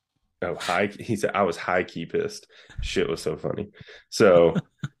he said I was high key pissed. Shit was so funny. So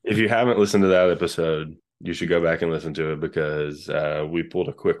if you haven't listened to that episode, you should go back and listen to it because we pulled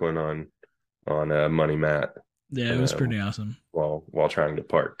a quick one on Money Matt. Yeah, it was pretty awesome. While trying to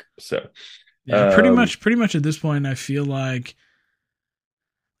park. So yeah, pretty much at this point, I feel like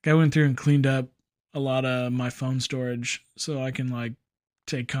I went through and cleaned up a lot of my phone storage so I can like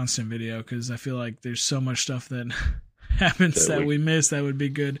take constant video because I feel like there's so much stuff that happens that we miss that would be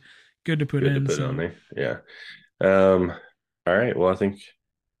good to put in. On there. Yeah. All right. Well, I think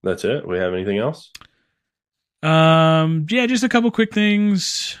that's it. We have anything else? Yeah, just a couple quick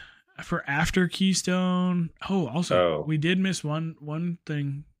things for after Keystone. We did miss one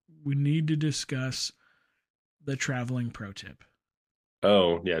thing. We need to discuss the traveling pro tip.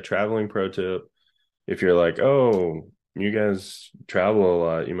 Oh, yeah, traveling pro tip. If you're like, oh, you guys travel a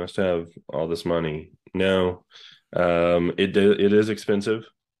lot, you must have all this money. No, it is expensive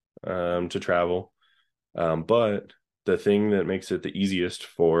to travel. But the thing that makes it the easiest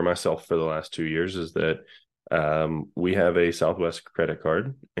for myself for the last 2 years is that we have a Southwest credit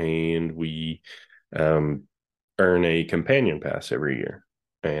card, and we earn a companion pass every year.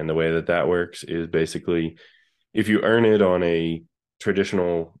 And the way that works is basically if you earn it on the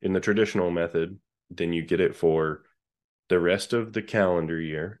traditional method, then you get it for the rest of the calendar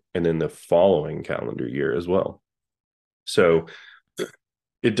year and then the following calendar year as well. So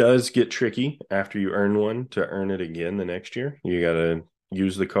it does get tricky after you earn one to earn it again the next year. You got to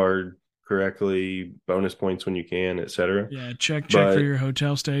use the card correctly, bonus points when you can, etc. Yeah, check for But your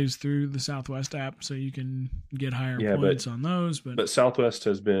hotel stays through the Southwest app so you can get higher yeah, points on those. but Southwest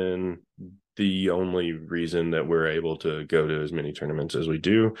has been the only reason that we're able to go to as many tournaments as we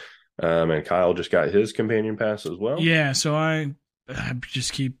do. And Kyle just got his companion pass as well. Yeah, so I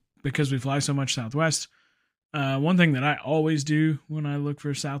just keep, because we fly so much Southwest. One thing that I always do when I look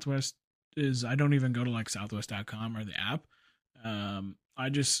for Southwest is I don't even go to like Southwest.com or the app. I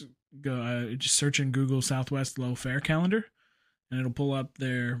just just search in Google Southwest low fare calendar, and it'll pull up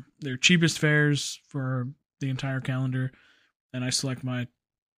their cheapest fares for the entire calendar, and I select my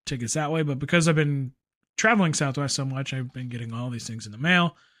tickets that way. But because I've been traveling Southwest so much, I've been getting all these things in the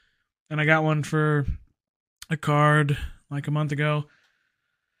mail, and I got one for a card like a month ago,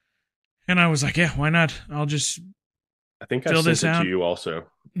 and I was like, yeah, why not? I'll just I think fill I sent this it out to you also.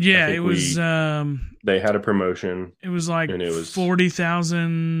 Yeah, it was. They had a promotion. It was like and it was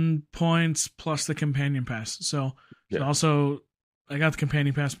 40,000 points plus the companion pass. So Yeah. also, I got the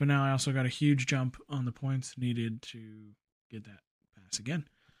companion pass, but now I also got a huge jump on the points needed to get that pass again.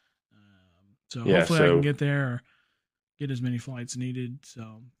 So Yeah, hopefully I can get there or get as many flights needed.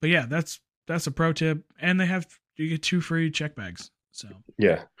 So, but yeah, that's a pro tip, and you get 2 free check bags. So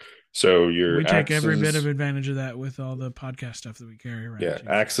yeah. So we take every bit of advantage of that with all the podcast stuff that we carry around. Yeah, too.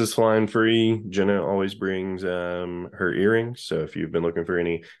 Axe is flying free. Jenna always brings her earrings. So if you've been looking for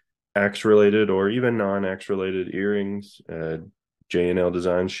any Axe related or even non-Axe related earrings, J&L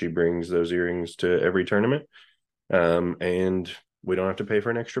Designs, she brings those earrings to every tournament. And we don't have to pay for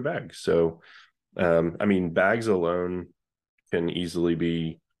an extra bag. So, I mean, bags alone can easily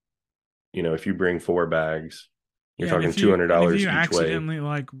be, if you bring 4 bags, you're talking $200 if you each accidentally way.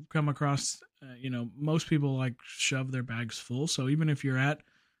 like come across, most people like shove their bags full. So even if you're at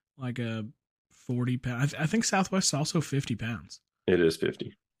like a 40 pound, I think Southwest's also 50 pounds. It is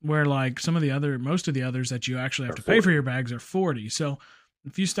 50. Where like most of the others that you actually have to pay for your bags are 40. So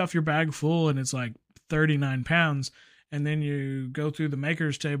if you stuff your bag full and it's like 39 pounds, and then you go through the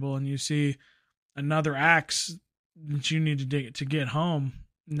maker's table and you see another Axe that you need to get home,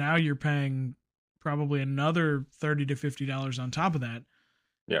 now you're paying probably another $30 to $50 on top of that.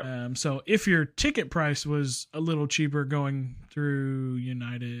 Yeah. So if your ticket price was a little cheaper going through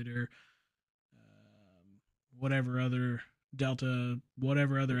United or whatever other Delta,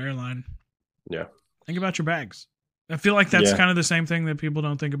 whatever other airline, yeah, think about your bags. I feel like that's kind of the same thing that people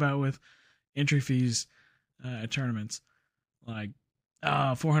don't think about with entry fees at tournaments. Like,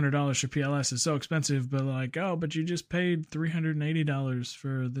 $400 for PLS is so expensive, but like, but you just paid $380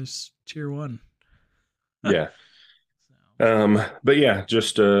 for this tier 1. Yeah. But yeah,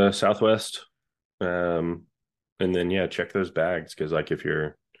 just Southwest. And then check those bags, because like if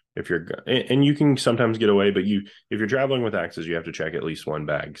you're and you can sometimes get away, but if you're traveling with Axes, you have to check at least 1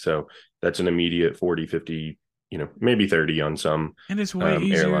 bag. So that's an immediate 40, 50, maybe 30 on some. And it's way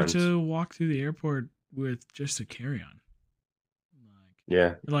easier airlines. to walk through the airport with just a carry-on.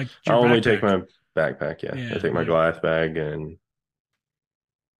 Like I only take my backpack. Yeah. I take my Goliath bag, and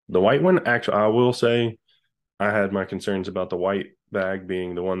the white one. Actually, I will say I had my concerns about the white bag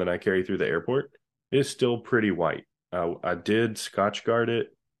being the one that I carry through the airport. It's still pretty white. I did Scotch guard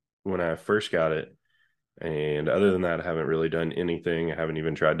it when I first got it, and other than that, I haven't really done anything. I haven't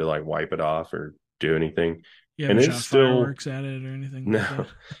even tried to like wipe it off or do anything. Yeah, and it's still fireworks at it or anything. No,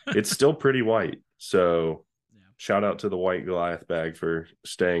 it's still pretty white. So shout out to the white Goliath bag for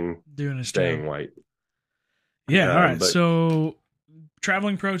staying white. Yeah. All right. So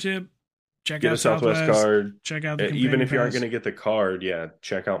traveling pro tip: check out Southwest card. Check out the even if you aren't going to get the card,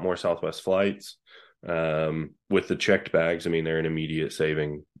 check out more Southwest flights. With the checked bags, I mean, they're an immediate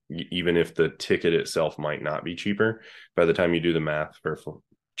saving. Even if the ticket itself might not be cheaper, by the time you do the math for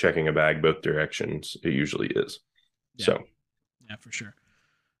checking a bag both directions, it usually is. So for sure.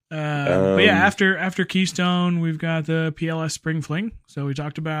 But after Keystone, we've got the PLS Spring Fling. So we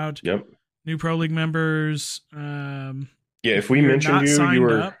talked about new Pro League members. If we mentioned you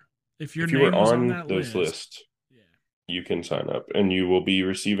were if you were on those lists, you can sign up and you will be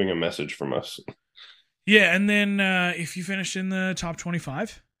receiving a message from us. Yeah, and then if you finish in the top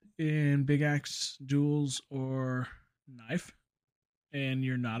 25 in Big Axe, Duels, or Knife, and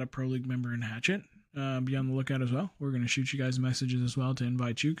you're not a Pro League member in Hatchet, be on the lookout as well. We're going to shoot you guys messages as well to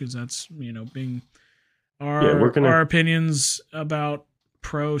invite you, because that's, being our opinions about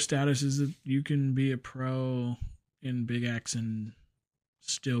pro status is that you can be a pro in Big Axe and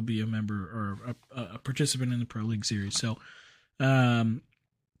still be a member or a participant in the Pro League series. So,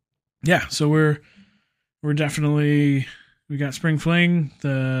 so we're definitely, we got Spring Fling,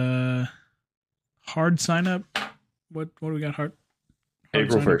 the hard sign up. What do we got? Hard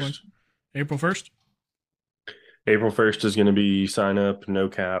April 1st. April 1st? April 1st is going to be sign up, no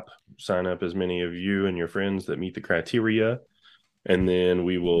cap. Sign up as many of you and your friends that meet the criteria. And then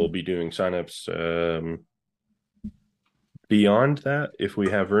we will be doing signups beyond that if we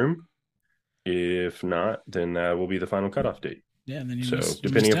have room. If not, then that will be the final cutoff date. Yeah, and then you So missed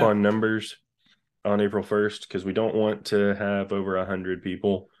depending out. upon numbers on April 1st, because we don't want to have over 100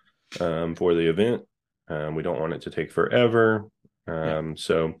 people for the event. We don't want it to take forever.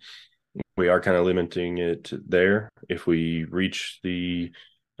 So we are kind of limiting it there. If we reach the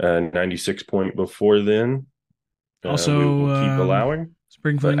 96 point before then, Also, we will keep allowing.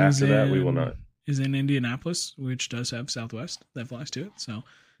 Spring But Fling after that, we will not. is in Indianapolis, which does have Southwest that flies to it. So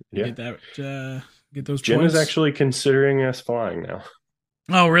Yeah. get those Jen points. is actually considering us flying now.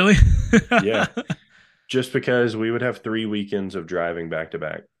 Oh, really? Yeah. Just because we would have 3 weekends of driving back to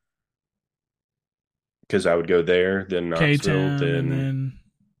back. Because I would go there, then Knoxville, then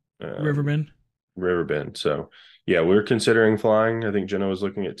Riverbend. Riverbend. So, yeah, we're considering flying. I think Jenna was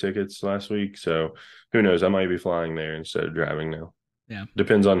looking at tickets last week. So, who knows? I might be flying there instead of driving now. Yeah.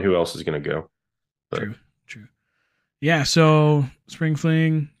 Depends on who else is going to go. But. True. Yeah, so Spring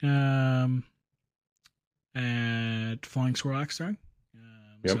Fling at Flying Squirrel Axe Throwing.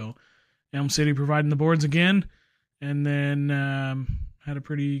 Yep. So Elm City providing the boards again. And then had a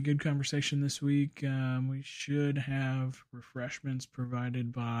pretty good conversation this week. We should have refreshments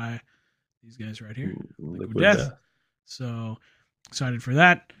provided by these guys right here, Liquid Death. So excited for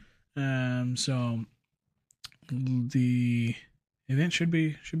that. So the event should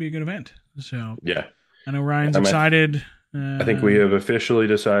be a good event. So yeah, I know Ryan's excited. I think we have officially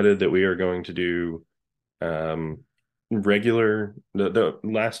decided that we are going to do regular. The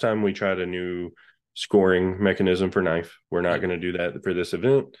last time we tried a new scoring mechanism for knife. We're not going to do that for this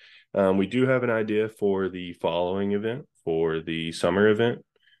event. We do have an idea for the following event, for the summer event,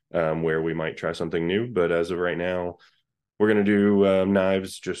 where we might try something new. But as of right now, we're going to do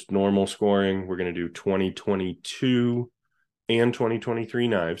knives, just normal scoring. We're going to do 2022 and 2023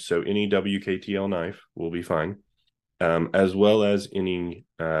 knives. So any WKTL knife will be fine, as well as anything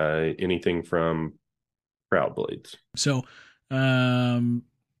from Proud Blades. So,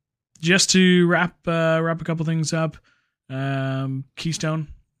 just to wrap a couple things up, Keystone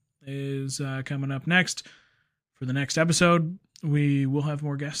is coming up next. For the next episode, we will have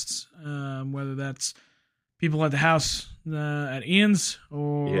more guests, whether that's people at the house at Ian's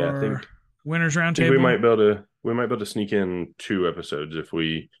or Winners Roundtable. We might be able to sneak in 2 episodes if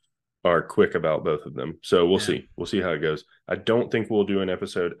we are quick about both of them. So we'll see. We'll see how it goes. I don't think we'll do an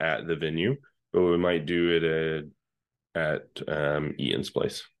episode at the venue, but we might do it at Ian's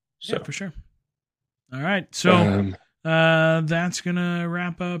place. So. Yeah, for sure. All right. So that's going to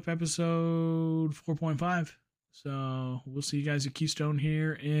wrap up episode 4.5. So we'll see you guys at Keystone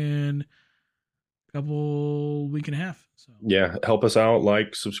here in a couple week and a half. So yeah, help us out,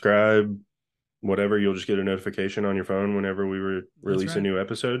 like, subscribe, whatever. You'll just get a notification on your phone whenever we release a new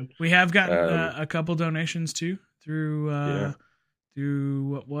episode. We have gotten a couple donations too through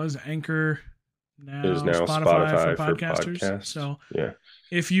what was Anchor. Now Spotify for podcasters. So yeah,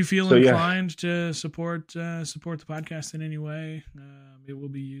 if you feel inclined to support the podcast in any way, it will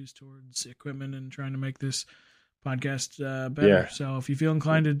be used towards equipment and trying to make this podcast better. Yeah. So if you feel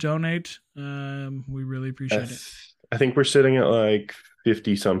inclined to donate, we really appreciate it. I think we're sitting at like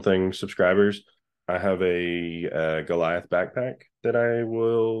 50 something subscribers. I have a Goliath backpack that I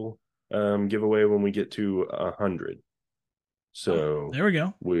will give away when we get to 100. So there we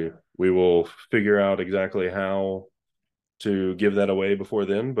go. We will figure out exactly how to give that away before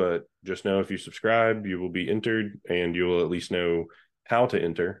then, but just know if you subscribe, you will be entered, and you will at least know how to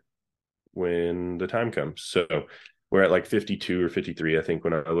enter when the time comes. So we're at like 52 or 53, I think,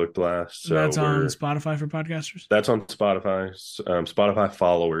 when I looked last. So that's on Spotify for podcasters? That's on Spotify, Spotify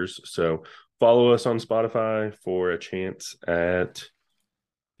followers. So follow us on Spotify for a chance at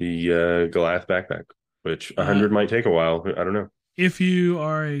the Goliath backpack, which 100 might take a while. I don't know. If you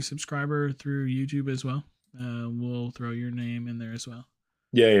are a subscriber through YouTube as well, we'll throw your name in there as well.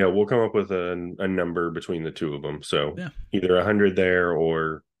 Yeah. We'll come up with a number between the two of them. So either 100 there,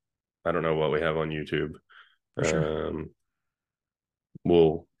 or I don't know what we have on YouTube. For sure.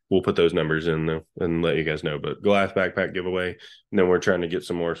 We'll put those numbers in though and let you guys know. But Goliath backpack giveaway, and then we're trying to get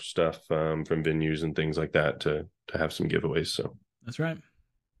some more stuff from venues and things like that to have some giveaways. So that's right.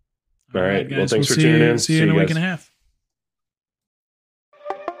 All right. Guys, well, thanks for tuning in. See you in a week and a half.